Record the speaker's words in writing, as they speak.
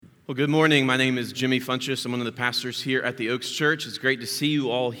Well, good morning. My name is Jimmy Funchess. I'm one of the pastors here at the Oaks Church. It's great to see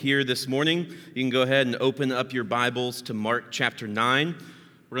you all here this morning. You can go ahead and open up your Bibles to Mark chapter 9.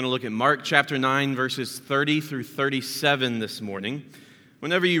 We're going to look at Mark chapter 9, verses 30 through 37 this morning.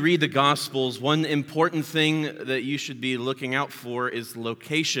 Whenever you read the Gospels, one important thing that you should be looking out for is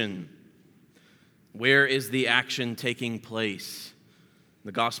location. Where is the action taking place?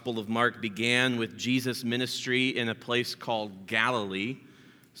 The Gospel of Mark began with Jesus' ministry in a place called Galilee,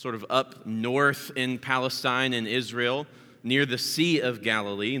 sort of up north in Palestine and Israel, near the Sea of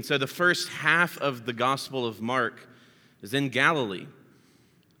Galilee. And so the first half of the Gospel of Mark is in Galilee.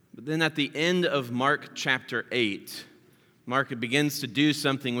 But then at the end of Mark chapter 8, Mark begins to do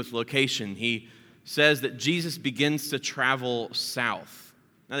something with location. He says that Jesus begins to travel south.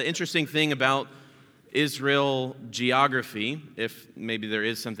 Now, the interesting thing about Israel geography, if maybe there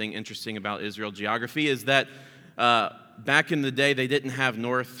is something interesting about Israel geography, is that back in the day, they didn't have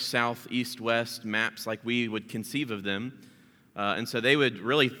north, south, east, west maps like we would conceive of them. And so they would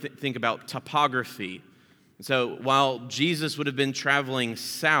really think about topography. And so while Jesus would have been traveling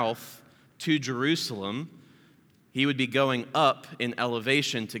south to Jerusalem, he would be going up in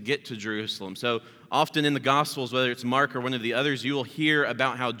elevation to get to Jerusalem. So often in the Gospels, whether it's Mark or one of the others, you will hear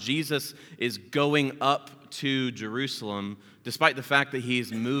about how Jesus is going up to Jerusalem, despite the fact that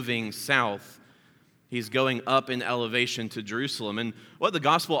he's moving south. He's going up in elevation to Jerusalem. And what the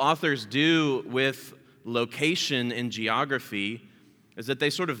gospel authors do with location and geography is that they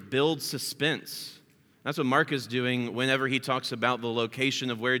sort of build suspense. That's what Mark is doing whenever he talks about the location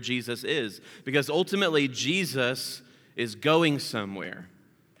of where Jesus is. Because ultimately, Jesus is going somewhere.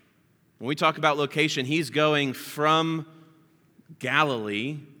 When we talk about location, he's going from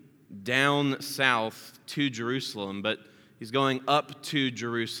Galilee down south to Jerusalem, but he's going up to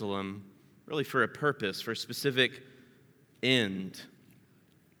Jerusalem really for a purpose, for a specific end.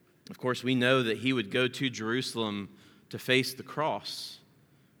 Of course, we know that he would go to Jerusalem to face the cross.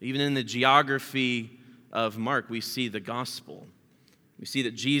 Even in the geography of Mark, we see the gospel. We see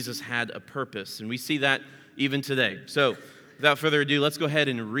that Jesus had a purpose, and we see that even today. So, without further ado, let's go ahead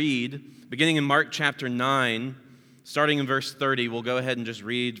and read, beginning in Mark chapter 9, starting in verse 30. We'll go ahead and just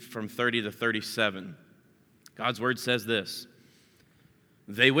read from 30 to 37. God's word says this: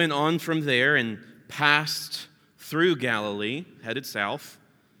 They went on from there and passed through Galilee, headed south.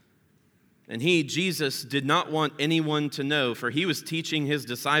 And he, Jesus, did not want anyone to know, for he was teaching his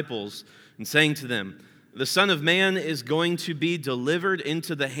disciples and saying to them, "The Son of Man is going to be delivered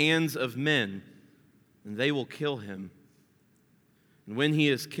into the hands of men, and they will kill him. And when he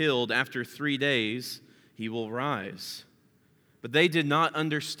is killed, after 3 days, he will rise." But they did not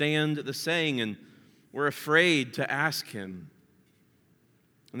understand the saying and were afraid to ask him.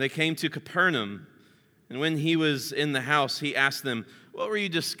 And they came to Capernaum, and when he was in the house, he asked them, "What were you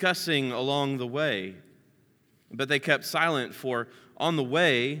discussing along the way?" But they kept silent, for on the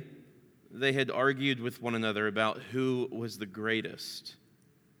way they had argued with one another about who was the greatest.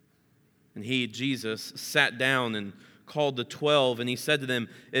 And he, Jesus, sat down and called the 12, and he said to them,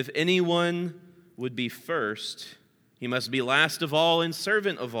 "If anyone would be first, he must be last of all and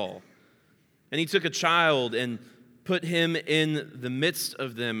servant of all." And he took a child and put him in the midst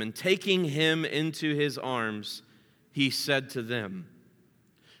of them, and taking him into his arms, he said to them,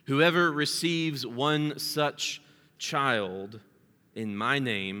 "Whoever receives one such child in my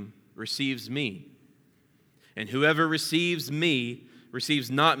name receives me. And whoever receives me receives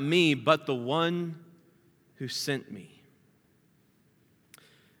not me, but the one who sent me."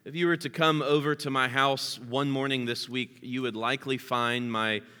 If you were to come over to my house one morning this week, you would likely find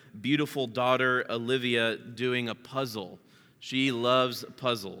my beautiful daughter, Olivia, doing a puzzle. She loves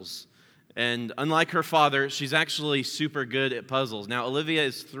puzzles. And unlike her father, she's actually super good at puzzles. Now, Olivia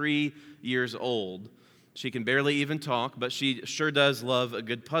is 3 years old. She can barely even talk, but she sure does love a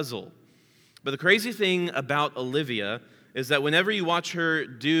good puzzle. But the crazy thing about Olivia is that whenever you watch her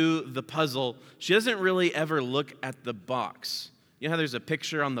do the puzzle, she doesn't really ever look at the box. You know how there's a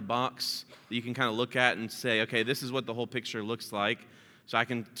picture on the box that you can kind of look at and say, okay, this is what the whole picture looks like. So I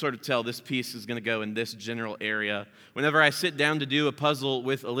can sort of tell this piece is going to go in this general area. Whenever I sit down to do a puzzle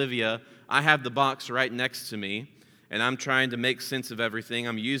with Olivia, I have the box right next to me, and I'm trying to make sense of everything.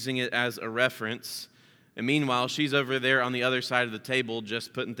 I'm using it as a reference. And meanwhile, she's over there on the other side of the table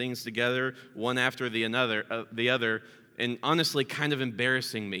just putting things together, one after the other, and honestly kind of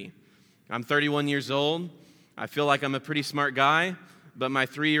embarrassing me. I'm 31 years old. I feel like I'm a pretty smart guy, but my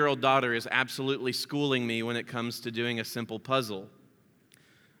 3-year-old daughter is absolutely schooling me when it comes to doing a simple puzzle.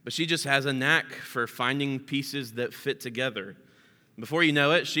 But she just has a knack for finding pieces that fit together. Before you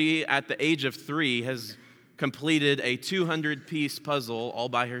know it, she, at the age of 3, has completed a 200-piece puzzle all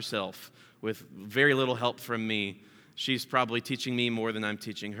by herself with very little help from me. She's probably teaching me more than I'm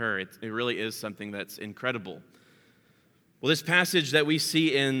teaching her. It really is something that's incredible. Well, this passage that we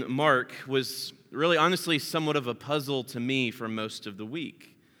see in Mark was really honestly somewhat of a puzzle to me for most of the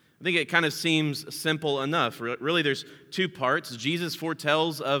week. I think it kind of seems simple enough. Really, there's two parts. Jesus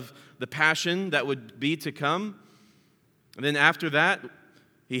foretells of the passion that would be to come. And then after that,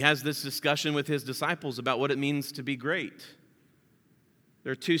 he has this discussion with his disciples about what it means to be great.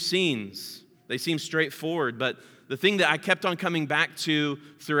 There are two scenes. They seem straightforward, but the thing that I kept on coming back to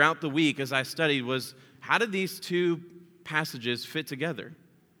throughout the week as I studied was, how did these two passages fit together?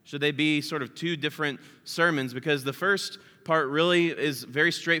 Should they be sort of two different sermons? Because the first part really is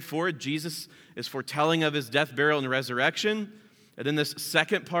very straightforward. Jesus is foretelling of his death, burial, and resurrection. And then this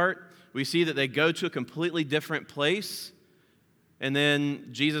second part, we see that they go to a completely different place. And then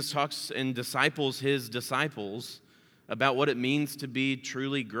Jesus talks and disciples his disciples about what it means to be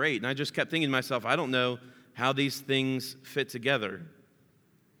truly great. And I just kept thinking to myself, I don't know how these things fit together.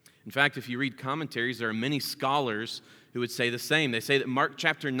 In fact, if you read commentaries, there are many scholars who would say the same. They say that Mark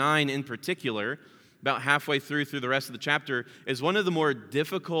chapter 9 in particular, about halfway through the rest of the chapter, is one of the more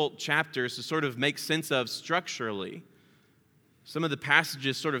difficult chapters to sort of make sense of structurally. Some of the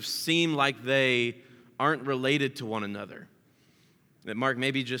passages sort of seem like they aren't related to one another, that Mark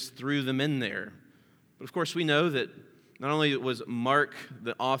maybe just threw them in there. But of course, we know that not only was Mark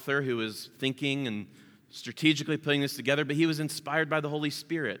the author who was thinking and strategically putting this together, but he was inspired by the Holy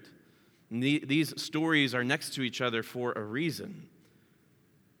Spirit. And these stories are next to each other for a reason.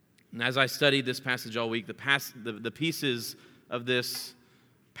 And as I studied this passage all week, the pieces of this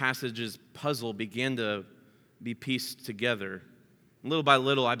passage's puzzle began to be pieced together. Little by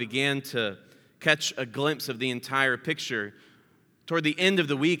little, I began to catch a glimpse of the entire picture. Toward the end of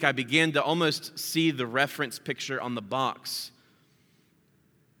the week, I began to almost see the reference picture on the box.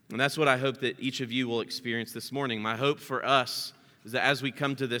 And that's what I hope that each of you will experience this morning. My hope for us is that as we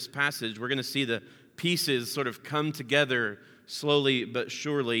come to this passage, we're going to see the pieces sort of come together slowly but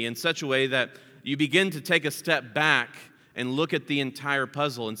surely in such a way that you begin to take a step back and look at the entire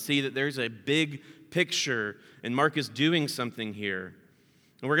puzzle and see that there's a big picture and Mark is doing something here.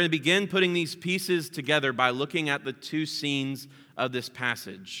 And we're going to begin putting these pieces together by looking at the two scenes of this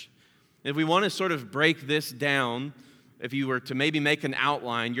passage. If we want to sort of break this down, if you were to maybe make an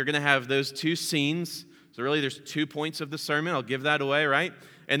outline, you're going to have those two scenes. So really there's 2 points of the sermon. I'll give that away, right?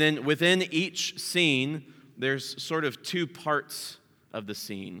 And then within each scene, there's sort of 2 parts of the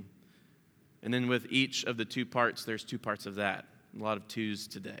scene. And then with each of the 2 parts, there's 2 parts of that. A lot of twos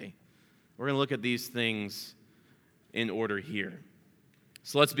today. We're going to look at these things in order here.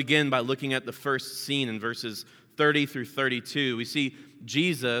 So let's begin by looking at the first scene in verses 30 through 32. We see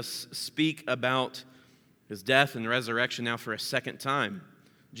Jesus speak about his death and resurrection now for a second time.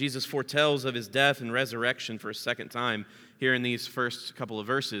 Jesus foretells of his death and resurrection for a second time here in these first couple of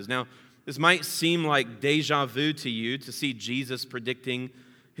verses. Now, this might seem like deja vu to you to see Jesus predicting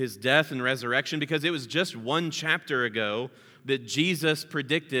his death and resurrection, because it was just 1 chapter ago that Jesus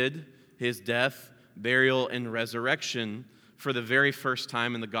predicted his death, burial, and resurrection for the very first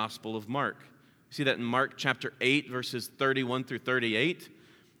time in the Gospel of Mark. You see that in Mark chapter 8, verses 31 through 38.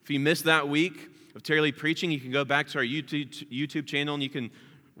 If you missed that week of Terry Lee preaching, you can go back to our YouTube channel and you can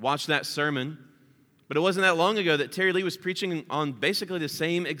watch that sermon. But it wasn't that long ago that Terry Lee was preaching on basically the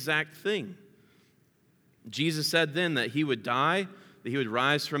same exact thing. Jesus said then that he would die, that he would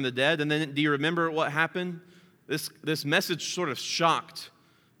rise from the dead. And then do you remember what happened? This message sort of shocked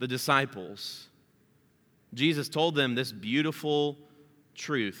the disciples. Jesus told them this beautiful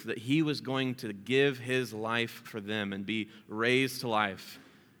truth that he was going to give his life for them and be raised to life.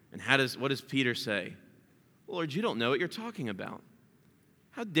 And what does Peter say? Lord, you don't know what you're talking about.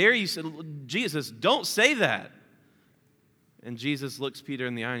 How dare you say, Jesus, don't say that. And Jesus looks Peter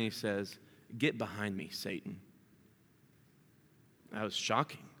in the eye and he says, get behind me, Satan. That was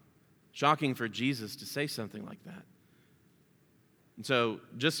shocking. Shocking for Jesus to say something like that. And so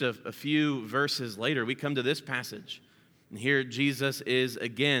just a few verses later, we come to this passage. And here Jesus is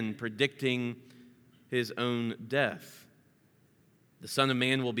again predicting his own death. The Son of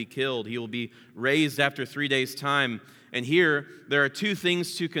Man will be killed. He will be raised after 3 days' time. And here, there are 2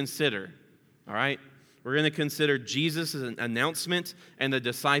 things to consider, all right? We're going to consider Jesus' announcement and the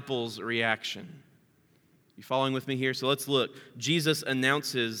disciples' reaction. You following with me here? So let's look. Jesus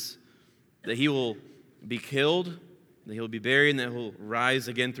announces that he will be killed, that he'll be buried, and that he'll rise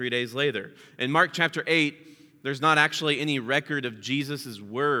again 3 days later. In Mark chapter 8, there's not actually any record of Jesus'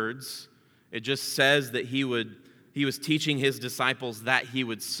 words. It just says that he was teaching his disciples that he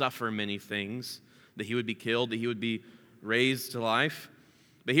would suffer many things. that he would be killed, that he would be raised to life.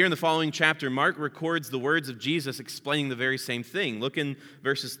 But here in the following chapter, Mark records the words of Jesus explaining the very same thing. Look in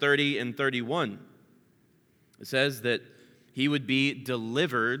verses 30 and 31. It says that he would be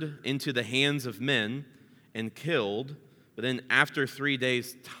delivered into the hands of men and killed, but then after 3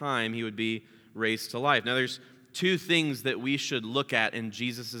 days' time, he would be raised to life. Now, there's two things that we should look at in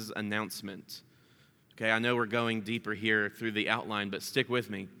Jesus' announcement. Okay, I know we're going deeper here through the outline, but stick with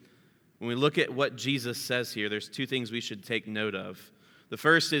me. When we look at what Jesus says here, there's two things we should take note of. The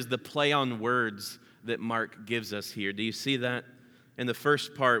first is the play on words that Mark gives us here. Do you see that? In the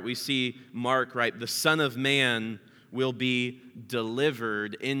first part, we see Mark write, the Son of Man will be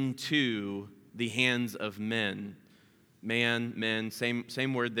delivered into the hands of men. Man, men,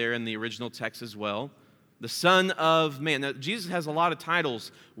 same word there in the original text as well. The Son of Man. Now, Jesus has a lot of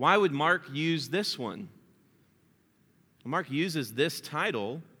titles. Why would Mark use this one? Mark uses this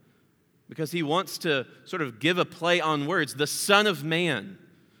title because he wants to sort of give a play on words. The Son of Man.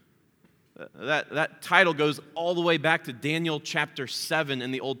 That title goes all the way back to Daniel chapter 7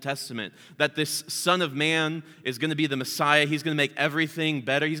 in the Old Testament, that this Son of Man is going to be the Messiah. He's going to make everything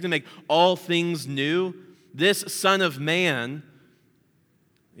better. He's going to make all things new. This Son of Man,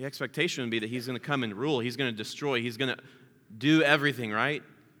 the expectation would be that he's going to come and rule. He's going to destroy. He's going to do everything, right?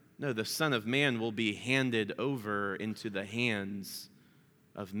 No, the Son of Man will be handed over into the hands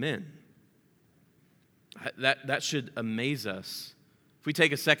of men. That should amaze us. If we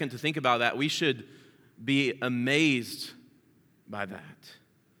take a second to think about that, we should be amazed by that.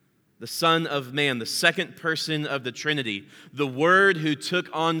 The Son of Man, the second person of the Trinity, the Word who took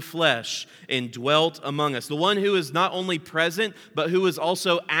on flesh and dwelt among us, the one who is not only present, but who is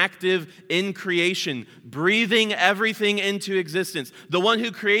also active in creation, breathing everything into existence, the one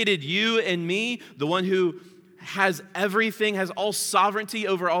who created you and me, the one who has everything, has all sovereignty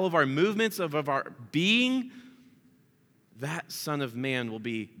over all of our movements, of our being. That Son of Man will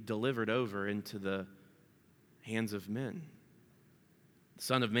be delivered over into the hands of men. The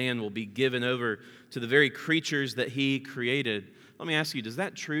Son of Man will be given over to the very creatures that he created. Let me ask you, does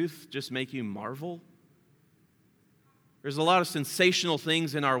that truth just make you marvel? There's a lot of sensational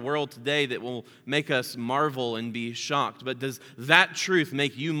things in our world today that will make us marvel and be shocked. But does that truth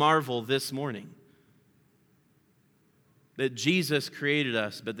make you marvel this morning? That Jesus created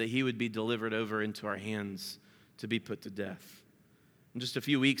us, but that he would be delivered over into our hands to be put to death. In just a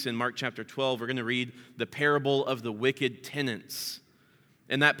few weeks in Mark chapter 12, we're going to read the parable of the wicked tenants.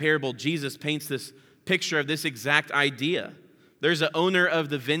 In that parable, Jesus paints this picture of this exact idea. There's an owner of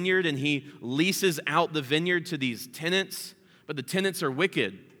the vineyard, and he leases out the vineyard to these tenants, but the tenants are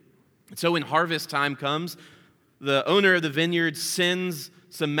wicked. And so when harvest time comes, the owner of the vineyard sends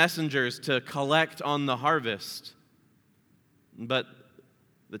some messengers to collect on the harvest. But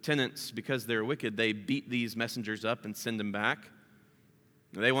the tenants, because they're wicked, they beat these messengers up and send them back.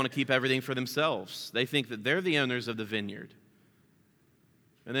 They want to keep everything for themselves. They think that they're the owners of the vineyard.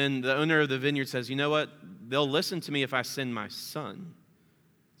 And then the owner of the vineyard says, you know what? They'll listen to me if I send my son.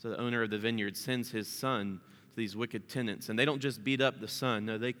 So the owner of the vineyard sends his son to these wicked tenants. And they don't just beat up the son.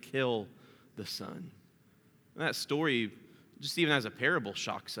 No, they kill the son. And that story, just even as a parable,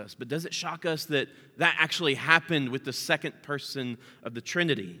 shocks us. But does it shock us that that actually happened with the second person of the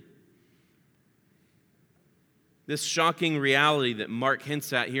Trinity? This shocking reality that Mark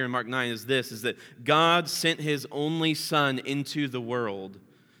hints at here in Mark 9 is that God sent his only Son into the world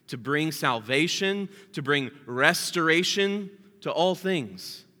to bring salvation, to bring restoration to all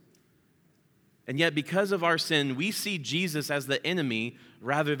things. And yet, because of our sin, we see Jesus as the enemy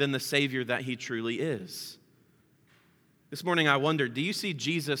rather than the Savior that he truly is. This morning I wonder, do you see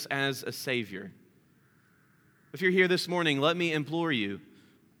Jesus as a Savior? If you're here this morning, let me implore you,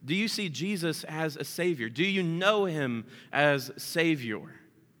 do you see Jesus as a Savior? Do you know him as Savior?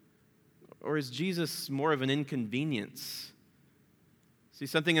 Or is Jesus more of an inconvenience? See,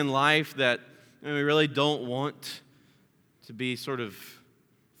 something in life that we really don't want to be sort of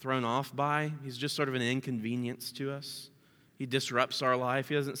thrown off by. He's just sort of an inconvenience to us. He disrupts our life.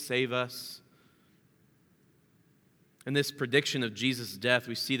 He doesn't save us. In this prediction of Jesus' death,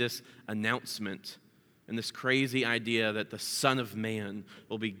 we see this announcement and this crazy idea that the Son of Man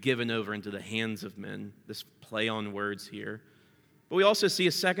will be given over into the hands of men. This play on words here. But we also see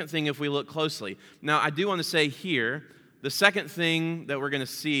a second thing if we look closely. Now, I do want to say here, the second thing that we're going to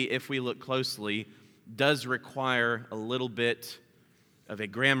see if we look closely does require a little bit of a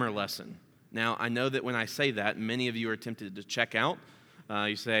grammar lesson. Now, I know that when I say that, many of you are tempted to check out.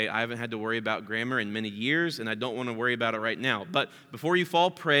 You say, I haven't had to worry about grammar in many years, and I don't want to worry about it right now. But before you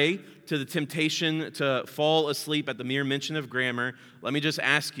fall prey to the temptation to fall asleep at the mere mention of grammar, let me just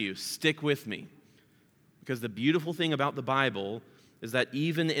ask you, stick with me. Because the beautiful thing about the Bible is that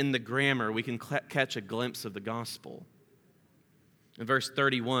even in the grammar, we can catch a glimpse of the gospel. In verse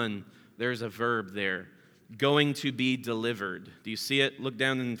 31, there's a verb there, going to be delivered. Do you see it? Look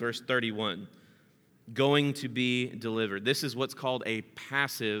down in verse 31. Going to be delivered. This is what's called a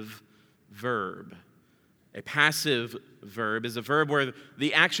passive verb. A passive verb is a verb where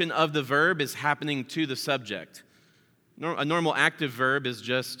the action of the verb is happening to the subject. A normal active verb is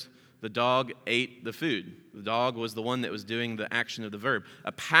just the dog ate the food. The dog was the one that was doing the action of the verb.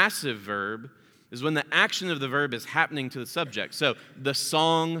 A passive verb is when the action of the verb is happening to the subject. So the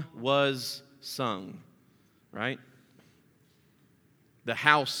song was sung, right? The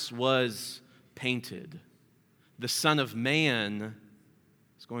house was painted. The Son of Man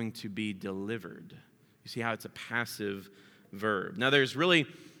is going to be delivered. You see how it's a passive verb. Now there's really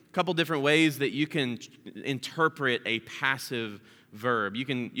a couple different ways that you can interpret a passive verb. You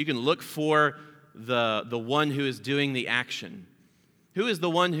can look for the one who is doing the action. Who is the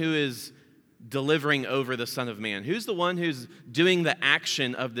one who is delivering over the Son of Man? Who's the one who's doing the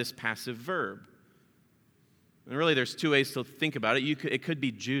action of this passive verb? And really there's two ways to think about it. It could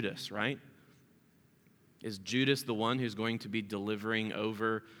be Judas, right? Is Judas the one who's going to be delivering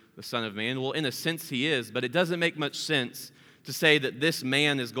over the Son of Man? Well, in a sense he is, but it doesn't make much sense to say that this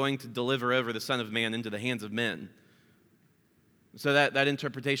man is going to deliver over the Son of Man into the hands of men. So that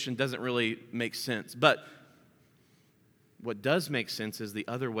interpretation doesn't really make sense. But what does make sense is the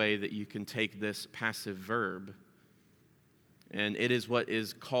other way that you can take this passive verb, and it is what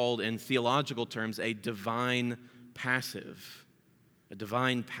is called in theological terms a divine passive. A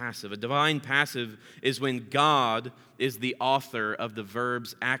divine passive. A divine passive is when God is the author of the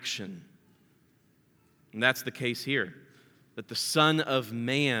verb's action. And that's the case here. That the Son of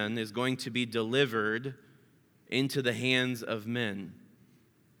Man is going to be delivered into the hands of men.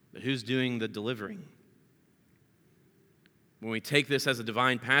 But who's doing the delivering? When we take this as a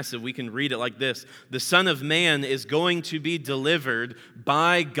divine passive, we can read it like this. The Son of Man is going to be delivered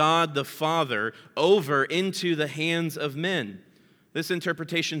by God the Father over into the hands of men. This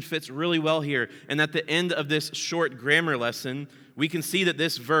interpretation fits really well here. And at the end of this short grammar lesson, we can see that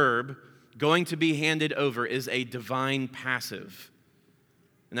this verb, going to be handed over, is a divine passive.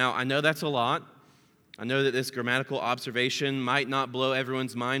 Now, I know that's a lot. I know that this grammatical observation might not blow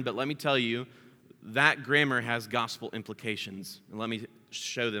everyone's mind, but let me tell you, that grammar has gospel implications. And let me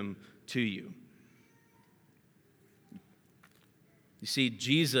show them to you. You see,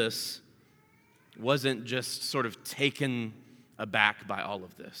 Jesus wasn't just sort of taken aback by all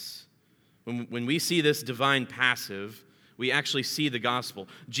of this. When we see this divine passive, we actually see the gospel.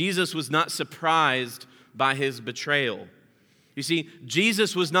 Jesus was not surprised by his betrayal. You see,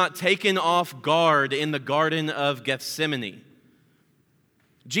 Jesus was not taken off guard in the Garden of Gethsemane.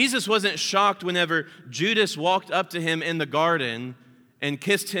 Jesus wasn't shocked whenever Judas walked up to him in the garden and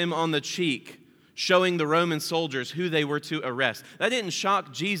kissed him on the cheek, showing the Roman soldiers who they were to arrest. That didn't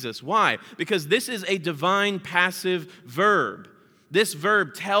shock Jesus. Why? Because this is a divine passive verb. This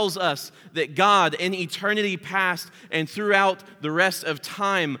verb tells us that God in eternity past and throughout the rest of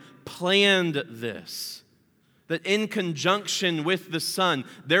time planned this. That in conjunction with the Son,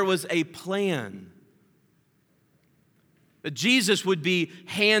 there was a plan. That Jesus would be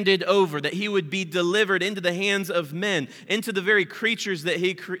handed over, that he would be delivered into the hands of men, into the very creatures that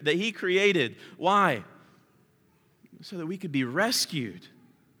he created. Why? So that we could be rescued.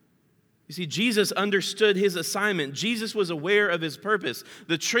 You see, Jesus understood his assignment. Jesus was aware of his purpose.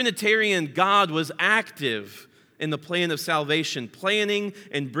 The Trinitarian God was active in the plan of salvation, planning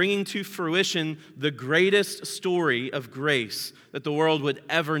and bringing to fruition the greatest story of grace that the world would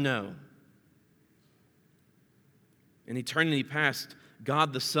ever know. In eternity past,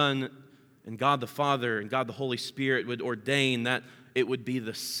 God the Son and God the Father and God the Holy Spirit would ordain that it would be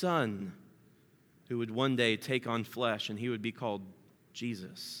the Son who would one day take on flesh, and he would be called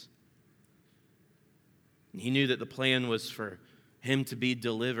Jesus. And he knew that the plan was for him to be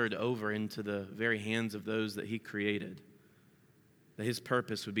delivered over into the very hands of those that he created. That his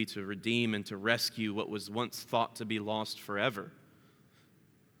purpose would be to redeem and to rescue what was once thought to be lost forever.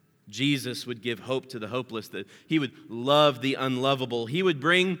 Jesus would give hope to the hopeless, that he would love the unlovable. He would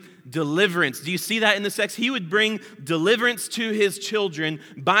bring deliverance. Do you see that in the text? He would bring deliverance to his children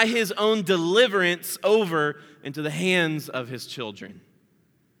by his own deliverance over into the hands of his children.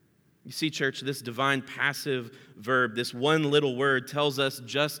 You see, church, this divine passive verb, this one little word, tells us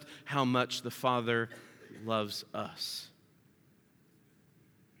just how much the Father loves us.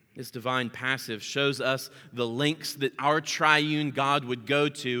 This divine passive shows us the lengths that our triune God would go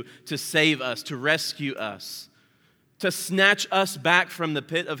to save us, to rescue us, to snatch us back from the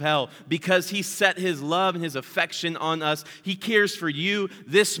pit of hell because he set his love and his affection on us. He cares for you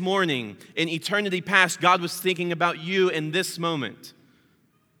this morning. In eternity past, God was thinking about you in this moment.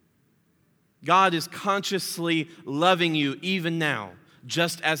 God is consciously loving you even now,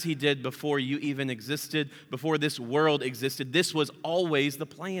 just as he did before you even existed, before this world existed. This was always the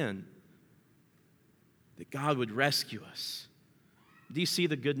plan, that God would rescue us. Do you see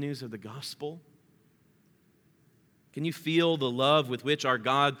the good news of the gospel? Can you feel the love with which our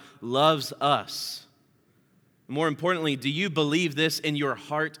God loves us? More importantly, do you believe this in your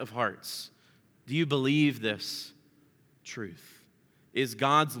heart of hearts? Do you believe this truth? Is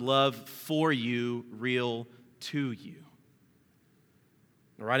God's love for you real to you?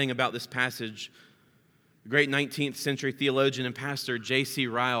 Writing about this passage, the great 19th century theologian and pastor J.C.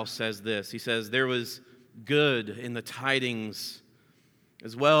 Ryle says this. He says, "There was good in the tidings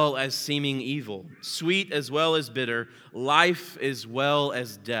as well as seeming evil, sweet as well as bitter, life as well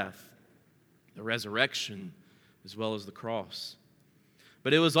as death, the resurrection as well as the cross.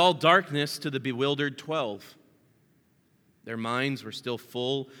 But it was all darkness to the bewildered 12. Their minds were still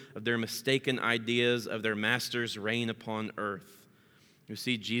full of their mistaken ideas of their master's reign upon earth." You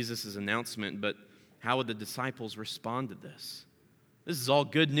see Jesus' announcement, but how would the disciples respond to this? This is all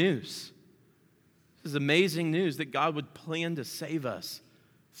good news. This is amazing news that God would plan to save us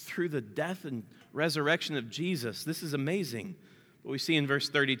through the death and resurrection of Jesus. This is amazing. But we see in verse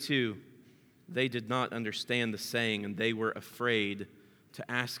 32, they did not understand the saying, and they were afraid to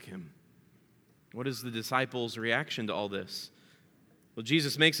ask him. What is the disciples' reaction to all this? Well,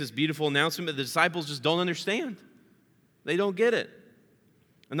 Jesus makes this beautiful announcement, but the disciples just don't understand. They don't get it.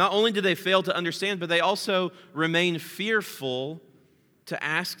 And not only do they fail to understand, but they also remain fearful to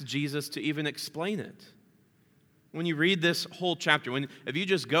ask Jesus to even explain it. When you read this whole chapter, if you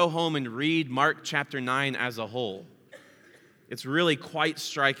just go home and read Mark chapter 9 as a whole, it's really quite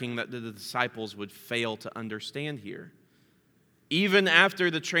striking that the disciples would fail to understand here. Even after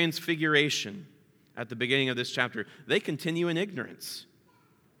the transfiguration at the beginning of this chapter, they continue in ignorance.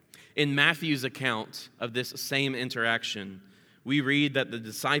 In Matthew's account of this same interaction, we read that the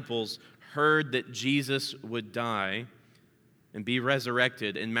disciples heard that Jesus would die and be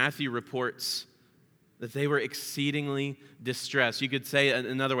resurrected, and Matthew reports that they were exceedingly distressed. You could say it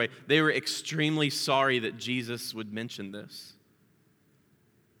another way, they were extremely sorry that Jesus would mention this.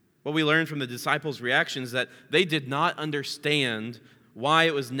 What we learn from the disciples' reaction is that they did not understand why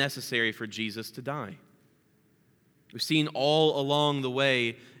it was necessary for Jesus to die. We've seen all along the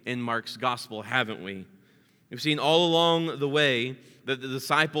way in Mark's gospel, haven't we? We've seen all along the way that the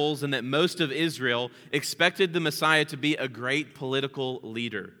disciples and that most of Israel expected the Messiah to be a great political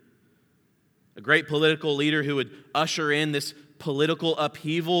leader. A great political leader who would usher in this political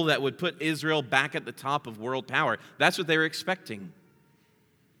upheaval that would put Israel back at the top of world power. That's what they were expecting.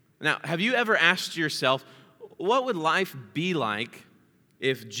 Now, have you ever asked yourself, what would life be like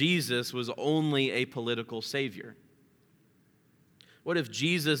if Jesus was only a political savior? What if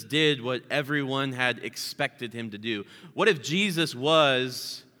Jesus did what everyone had expected him to do? What if Jesus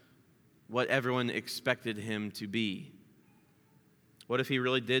was what everyone expected him to be? What if he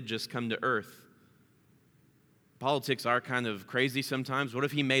really did just come to earth? Politics are kind of crazy sometimes. What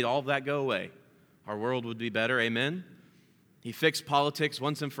if he made all of that go away? Our world would be better, amen? He fixed politics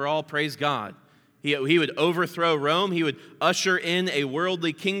once and for all, praise God. He would overthrow Rome. He would usher in a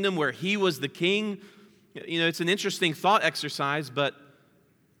worldly kingdom where he was the king. You know, it's an interesting thought exercise, but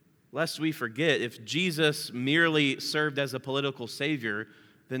lest we forget, if Jesus merely served as a political savior,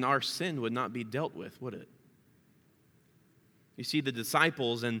 then our sin would not be dealt with, would it? You see, the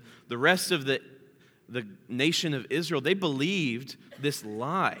disciples and the rest of the nation of Israel, they believed this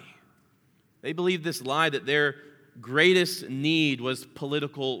lie. They believed this lie that their greatest need was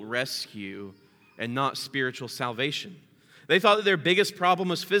political rescue and not spiritual salvation. They thought that their biggest problem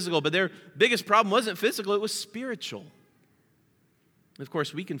was physical, but their biggest problem wasn't physical, it was spiritual. Of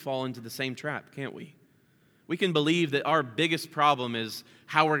course, we can fall into the same trap, can't we? We can believe that our biggest problem is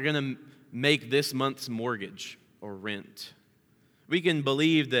how we're going to make this month's mortgage or rent. We can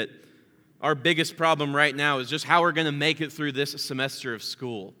believe that our biggest problem right now is just how we're going to make it through this semester of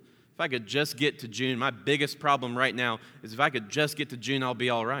school. If I could just get to June, my biggest problem right now is if I could just get to June, I'll be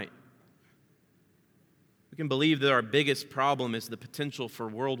all right. We can believe that our biggest problem is the potential for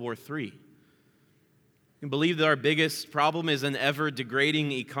World War III. We can believe that our biggest problem is an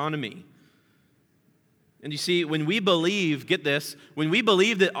ever-degrading economy. And you see, when we believe, get this, when we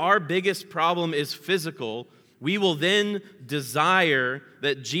believe that our biggest problem is physical, we will then desire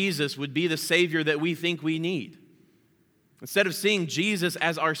that Jesus would be the Savior that we think we need. Instead of seeing Jesus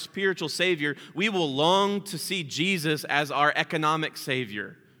as our spiritual Savior, we will long to see Jesus as our economic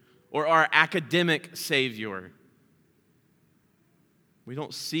Savior or our academic Savior. We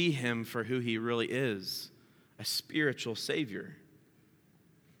don't see him for who he really is, a spiritual Savior.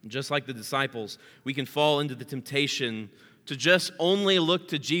 Just like the disciples, we can fall into the temptation to just only look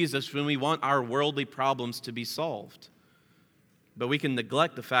to Jesus when we want our worldly problems to be solved. But we can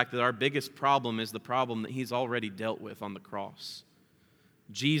neglect the fact that our biggest problem is the problem that he's already dealt with on the cross.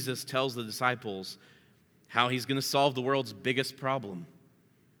 Jesus tells the disciples how he's going to solve the world's biggest problem.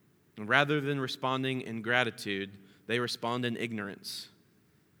 And rather than responding in gratitude, they respond in ignorance.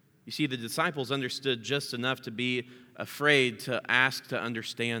 You see, the disciples understood just enough to be afraid to ask to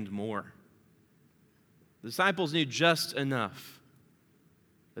understand more. The disciples knew just enough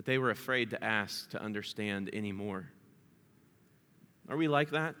that they were afraid to ask to understand any more. Are we like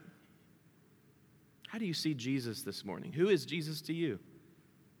that? How do you see Jesus this morning? Who is Jesus to you?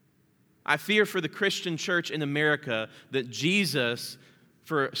 I fear for the Christian church in America that Jesus,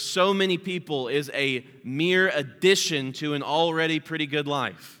 for so many people, is a mere addition to an already pretty good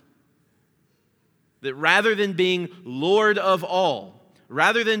life. That rather than being Lord of all,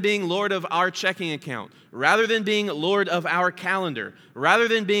 rather than being Lord of our checking account, rather than being Lord of our calendar, rather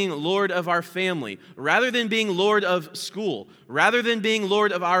than being Lord of our family, rather than being Lord of school, rather than being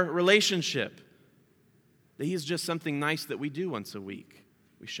Lord of our relationship, that he's just something nice that we do once a week.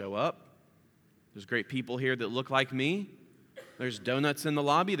 We show up. There's great people here that look like me. There's donuts in the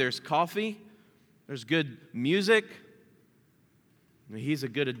lobby. There's coffee. There's good music. He's a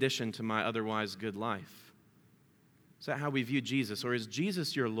good addition to my otherwise good life. Is that how we view Jesus? Or is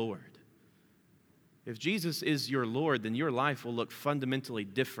Jesus your Lord? If Jesus is your Lord, then your life will look fundamentally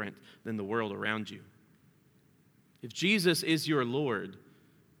different than the world around you. If Jesus is your Lord,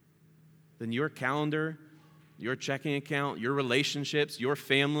 then your calendar, your checking account, your relationships, your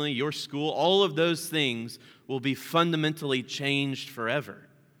family, your school, all of those things will be fundamentally changed forever.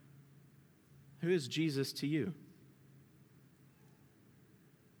 Who is Jesus to you?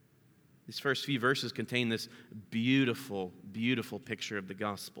 These first few verses contain this beautiful, beautiful picture of the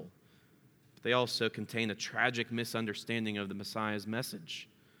gospel. But they also contain a tragic misunderstanding of the Messiah's message.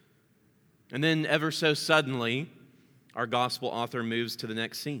 And then, ever so suddenly, our gospel author moves to the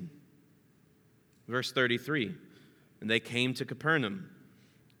next scene. Verse 33, and they came to Capernaum.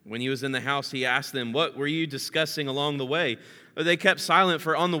 When he was in the house, he asked them, "What were you discussing along the way?" But they kept silent,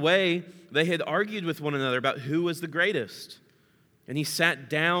 for on the way they had argued with one another about who was the greatest. And he sat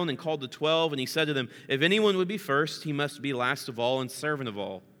down and called the 12, and he said to them, "If anyone would be first, he must be last of all and servant of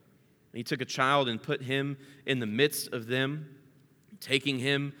all." And he took a child and put him in the midst of them. Taking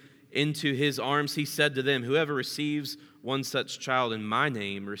him into his arms, he said to them, "Whoever receives one such child in my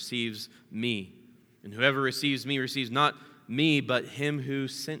name receives me. And whoever receives me receives not me, but him who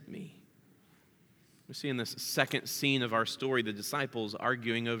sent me." We see in this second scene of our story the disciples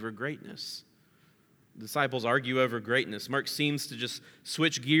arguing over greatness. The disciples argue over greatness. Mark seems to just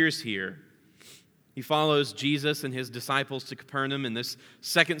switch gears here. He follows Jesus and his disciples to Capernaum, and this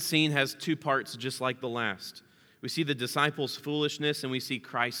second scene has two parts just like the last. We see the disciples' foolishness and we see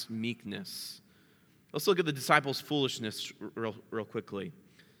Christ's meekness. Let's look at the disciples' foolishness real quickly.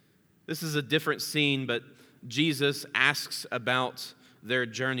 This is a different scene, but Jesus asks about their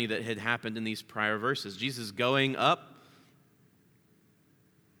journey that had happened in these prior verses. Jesus going up.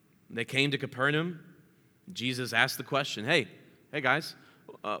 They came to Capernaum. Jesus asked the question, hey guys,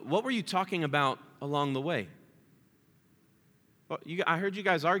 what were you talking about along the way? I heard you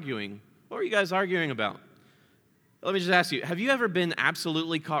guys arguing. What were you guys arguing about? Let me just ask you, have you ever been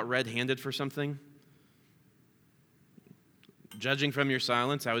absolutely caught red-handed for something? Judging from your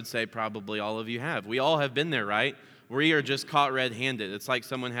silence, I would say probably all of you have. We all have been there, right? We are just caught red-handed. It's like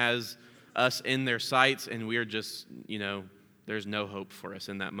someone has us in their sights and we are just, there's no hope for us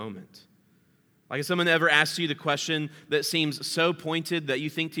in that moment. Like if someone ever asks you the question that seems so pointed that you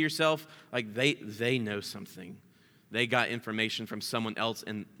think to yourself, like they know something. They got information from someone else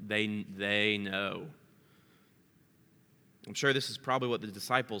and they know. I'm sure this is probably what the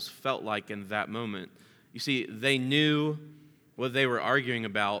disciples felt like in that moment. You see, they knew what they were arguing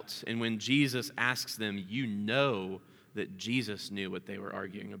about, and when Jesus asks them, you know that Jesus knew what they were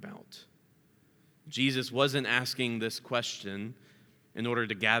arguing about. Jesus wasn't asking this question in order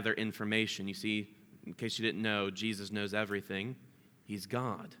to gather information. You see, in case you didn't know, Jesus knows everything. He's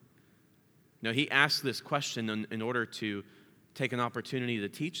God. No, he asked this question in order to take an opportunity to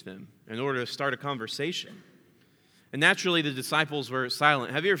teach them, in order to start a conversation. And naturally, the disciples were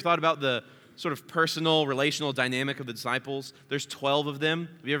silent. Have you ever thought about the sort of personal, relational dynamic of the disciples? There's 12 of them.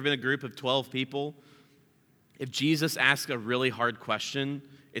 Have you ever been a group of 12 people? If Jesus asks a really hard question,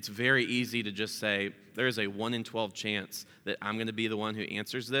 it's very easy to just say, there's a 1 in 12 chance that I'm going to be the one who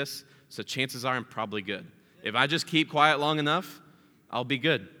answers this, so chances are I'm probably good. If I just keep quiet long enough, I'll be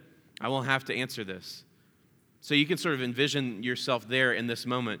good. I won't have to answer this. So you can sort of envision yourself there in this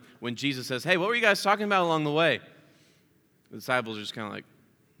moment when Jesus says, hey, what were you guys talking about along the way? The disciples are just kind of like,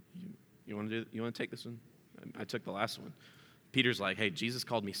 you want to take this one? I took the last one. Peter's like, hey, Jesus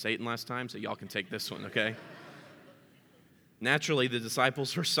called me Satan last time, so y'all can take this one, okay? Naturally, the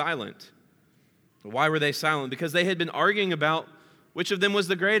disciples were silent. Why were they silent? Because they had been arguing about which of them was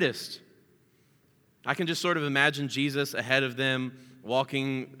the greatest. I can just sort of imagine Jesus ahead of them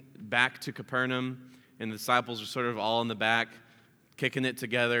walking back to Capernaum, and the disciples are sort of all in the back, kicking it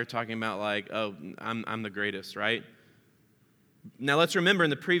together, talking about like, oh, I'm the greatest, right? Now let's remember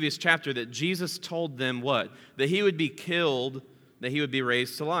in the previous chapter that Jesus told them what? That he would be killed, that he would be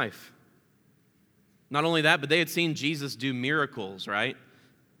raised to life. Not only that, but they had seen Jesus do miracles, right?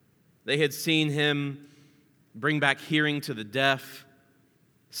 They had seen him bring back hearing to the deaf,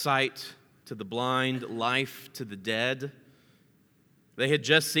 sight to the blind, life to the dead. They had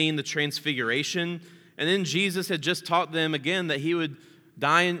just seen the transfiguration, and then Jesus had just taught them again that he would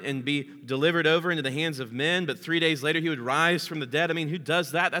die and be delivered over into the hands of men, but 3 days later he would rise from the dead. I mean, who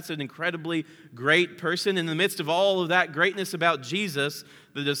does that? That's an incredibly great person. In the midst of all of that greatness about Jesus,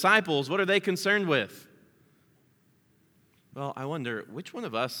 the disciples, what are they concerned with? Well, I wonder, which one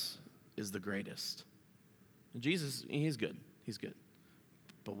of us is the greatest? Jesus, he's good. He's good.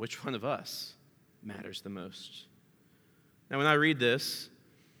 But which one of us matters the most? Now, when I read this,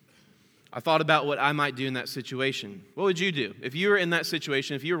 I thought about what I might do in that situation. What would you do? If you were in that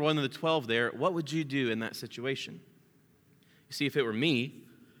situation, if you were one of the 12 there, what would you do in that situation? You see, if it were me,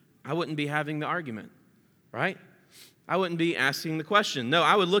 I wouldn't be having the argument, right? I wouldn't be asking the question. No,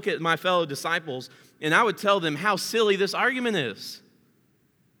 I would look at my fellow disciples and I would tell them how silly this argument is.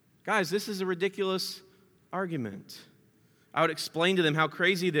 Guys, this is a ridiculous argument. I would explain to them how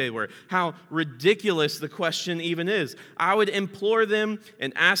crazy they were, how ridiculous the question even is. I would implore them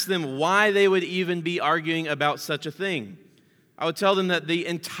and ask them why they would even be arguing about such a thing. I would tell them that the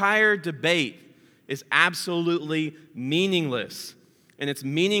entire debate is absolutely meaningless. And it's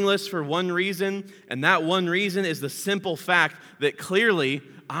meaningless for one reason, and that one reason is the simple fact that clearly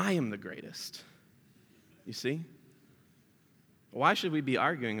I am the greatest. You see? Why should we be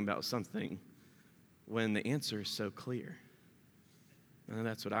arguing about something when the answer is so clear? And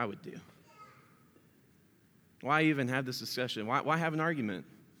that's what I would do. Why even have this discussion? Why have an argument?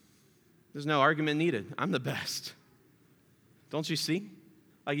 There's no argument needed. I'm the best. Don't you see?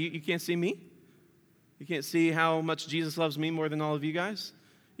 Like you can't see me? You can't see how much Jesus loves me more than all of you guys?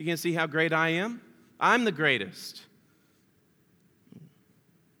 You can't see how great I am? I'm the greatest.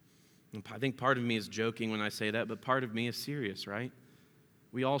 I think part of me is joking when I say that, but part of me is serious, right?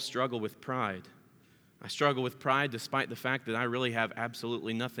 We all struggle with pride. I struggle with pride despite the fact that I really have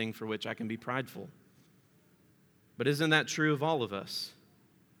absolutely nothing for which I can be prideful. But isn't that true of all of us?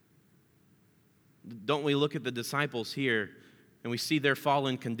 Don't we look at the disciples here and we see their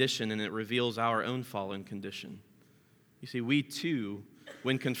fallen condition and it reveals our own fallen condition? You see, we too,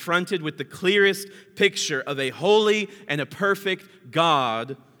 when confronted with the clearest picture of a holy and a perfect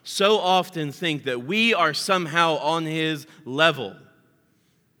God, so often think that we are somehow on his level.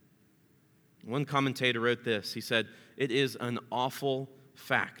 One commentator wrote this. He said, "It is an awful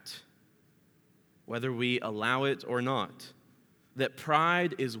fact, whether we allow it or not, that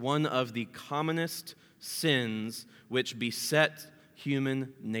pride is one of the commonest sins which beset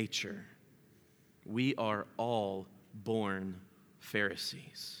human nature. We are all born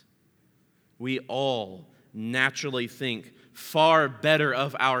Pharisees. We all naturally think far better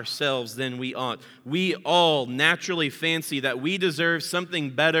of ourselves than we ought. We all naturally fancy that we deserve something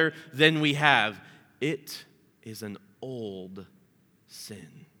better than we have. It is an old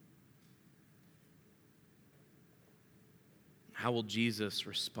sin." How will Jesus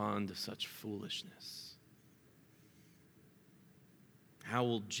respond to such foolishness? How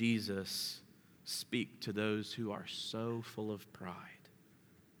will Jesus speak to those who are so full of pride?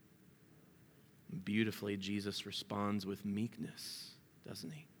 Beautifully, Jesus responds with meekness, doesn't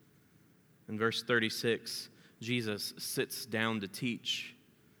he? In verse 36, Jesus sits down to teach.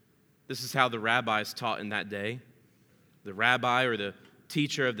 This is how the rabbis taught in that day. The rabbi or the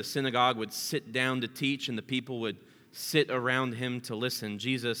teacher of the synagogue would sit down to teach, and the people would sit around him to listen.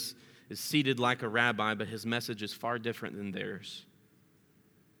 Jesus is seated like a rabbi, but his message is far different than theirs.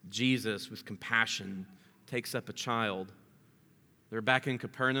 Jesus, with compassion, takes up a child. They're back in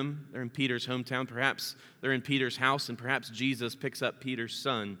Capernaum. They're in Peter's hometown. Perhaps they're in Peter's house, and perhaps Jesus picks up Peter's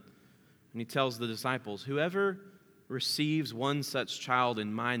son. And he tells the disciples, whoever receives one such child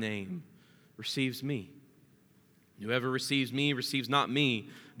in my name receives me. Whoever receives me receives not me,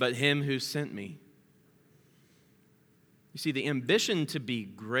 but him who sent me. You see, the ambition to be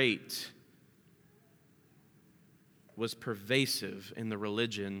great was pervasive in the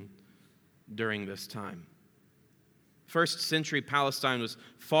religion during this time. First century Palestine was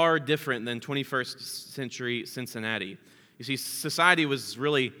far different than 21st century Cincinnati. You see, society was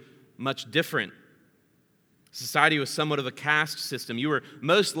really much different. Society was somewhat of a caste system. You were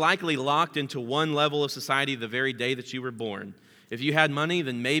most likely locked into one level of society the very day that you were born. If you had money,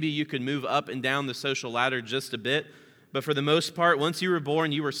 then maybe you could move up and down the social ladder just a bit. But for the most part, once you were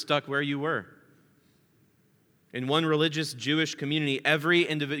born, you were stuck where you were. In one religious Jewish community, every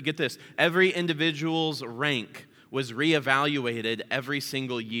individual's rank was reevaluated every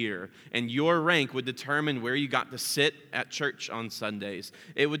single year, and your rank would determine where you got to sit at church on Sundays.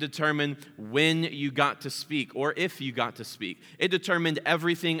 It would determine when you got to speak, or if you got to speak. It determined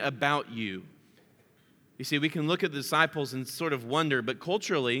everything about you. You see, we can look at the disciples and sort of wonder, but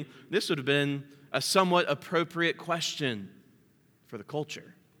culturally, this would have been a somewhat appropriate question for the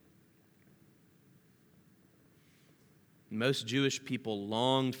culture. Most Jewish people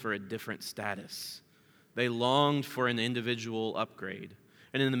longed for a different status. They longed for an individual upgrade.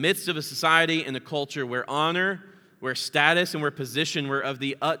 And in the midst of a society and a culture where honor, where status, and where position were of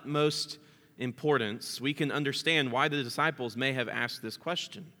the utmost importance, we can understand why the disciples may have asked this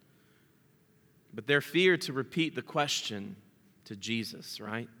question. But their fear to repeat the question to Jesus,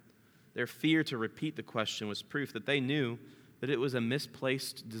 right? Their fear to repeat the question was proof that they knew that it was a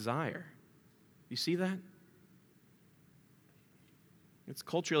misplaced desire. You see that? It's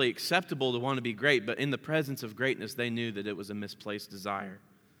culturally acceptable to want to be great, but in the presence of greatness, they knew that it was a misplaced desire.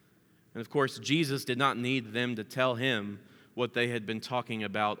 And of course, Jesus did not need them to tell him what they had been talking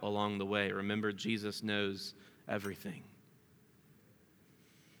about along the way. Remember, Jesus knows everything.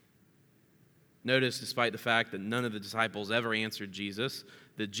 Notice, despite the fact that none of the disciples ever answered Jesus,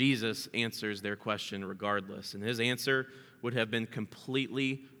 that Jesus answers their question regardless. And his answer would have been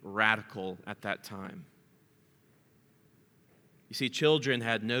completely radical at that time. You see, children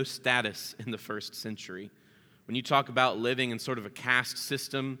had no status in the first century. When you talk about living in sort of a caste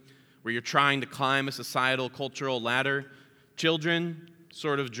system where you're trying to climb a societal, cultural ladder, children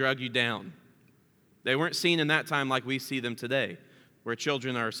sort of drug you down. They weren't seen in that time like we see them today, where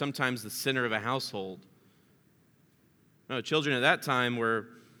children are sometimes the center of a household. No, children at that time were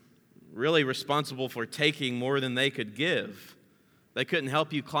really responsible for taking more than they could give. They couldn't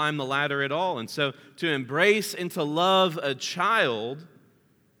help you climb the ladder at all. And so to embrace and to love a child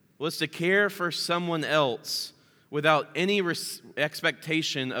was to care for someone else without any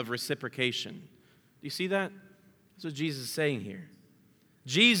expectation of reciprocation. Do you see that? That's what Jesus is saying here.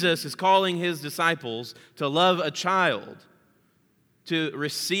 Jesus is calling his disciples to love a child, to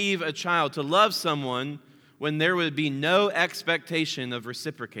receive a child, to love someone when there would be no expectation of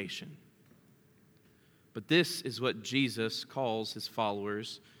reciprocation. But this is what Jesus calls his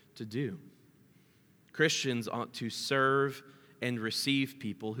followers to do. Christians ought to serve and receive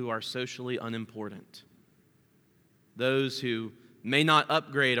people who are socially unimportant. Those who may not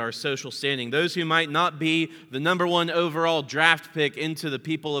upgrade our social standing. Those who might not be the number one overall draft pick into the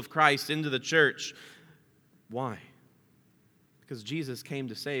people of Christ, into the church. Why? Because Jesus came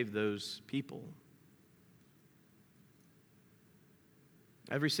to save those people.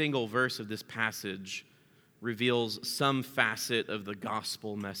 Every single verse of this passage reveals some facet of the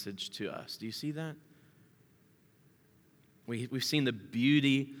gospel message to us. Do you see that? We've seen the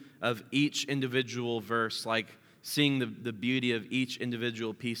beauty of each individual verse, like seeing the beauty of each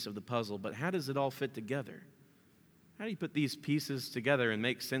individual piece of the puzzle. But how does it all fit together? How do you put these pieces together and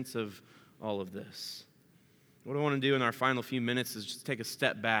make sense of all of this? What I want to do in our final few minutes is just take a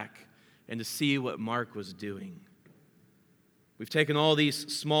step back and to see what Mark was doing. We've taken all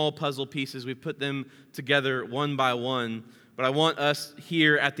these small puzzle pieces, we've put them together one by one, but I want us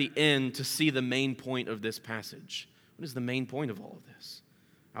here at the end to see the main point of this passage. What is the main point of all of this?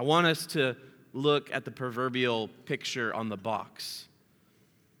 I want us to look at the proverbial picture on the box.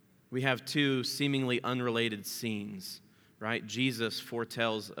 We have two seemingly unrelated scenes, right? Jesus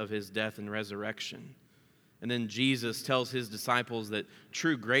foretells of his death and resurrection. And then Jesus tells his disciples that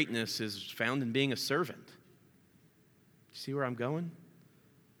true greatness is found in being a servant. See where I'm going?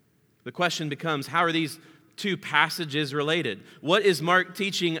 The question becomes, how are these two passages related? What is Mark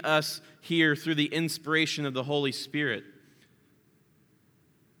teaching us here through the inspiration of the Holy Spirit?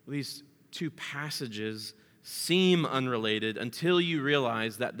 These two passages seem unrelated until you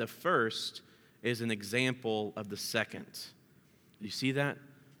realize that the first is an example of the second. Do you see that?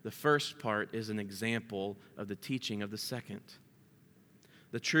 the first part is an example of the teaching of the second.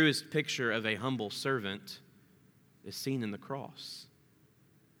 The truest picture of a humble servant is seen in the cross.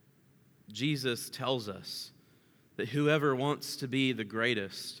 Jesus tells us that whoever wants to be the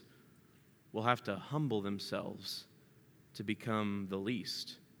greatest will have to humble themselves to become the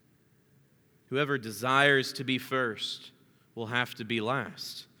least. Whoever desires to be first will have to be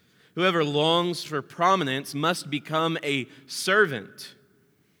last. Whoever longs for prominence must become a servant.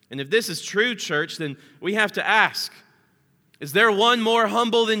 And if this is true, church, then we have to ask, is there one more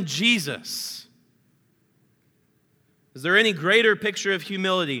humble than Jesus? Is there any greater picture of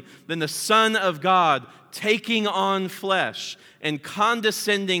humility than the Son of God taking on flesh and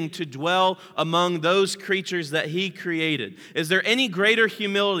condescending to dwell among those creatures that He created? Is there any greater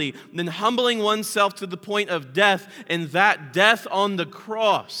humility than humbling oneself to the point of death, and that death on the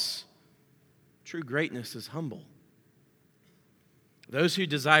cross? True greatness is humble. Those who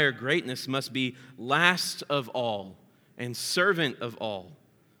desire greatness must be last of all and servant of all.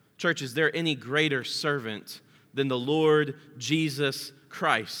 Church, is there any greater servant than the Lord Jesus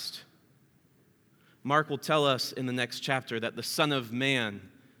Christ? Mark will tell us in the next chapter that the Son of Man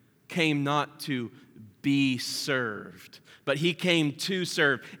came not to be served, but He came to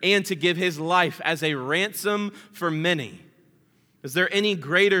serve and to give His life as a ransom for many. Is there any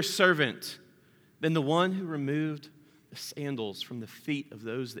greater servant than the one who removed the sandals from the feet of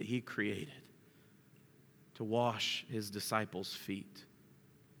those that He created to wash His disciples' feet?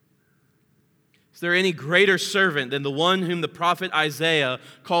 Is there any greater servant than the one whom the prophet Isaiah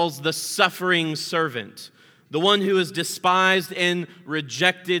calls the suffering servant? The one who is despised and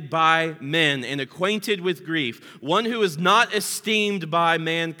rejected by men and acquainted with grief. One who is not esteemed by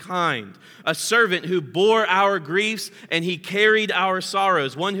mankind. A servant who bore our griefs and He carried our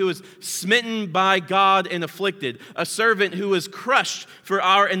sorrows. One who is smitten by God and afflicted. A servant who was crushed for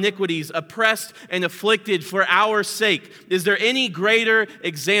our iniquities, oppressed and afflicted for our sake. Is there any greater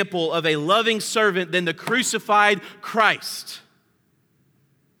example of a loving servant than the crucified Christ?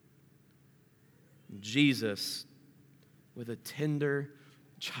 Jesus, with a tender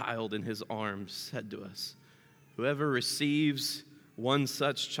child in His arms, said to us, "Whoever receives one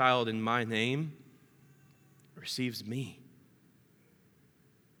such child in my name receives me."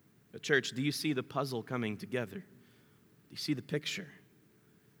 But church, do you see the puzzle coming together? Do you see the picture?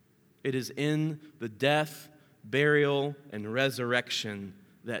 It is in the death, burial, and resurrection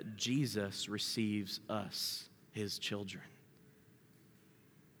that Jesus receives us, His children.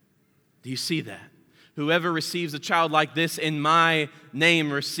 Do you see that? Whoever receives a child like this in my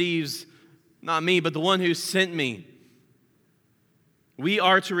name receives not me, but the one who sent me. We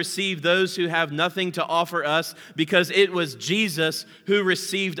are to receive those who have nothing to offer us because it was Jesus who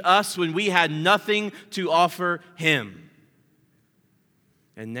received us when we had nothing to offer Him.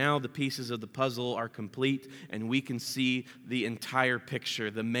 And now the pieces of the puzzle are complete, and we can see the entire picture,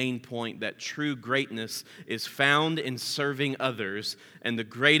 the main point that true greatness is found in serving others, and the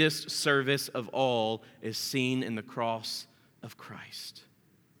greatest service of all is seen in the cross of Christ.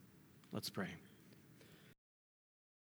 Let's pray.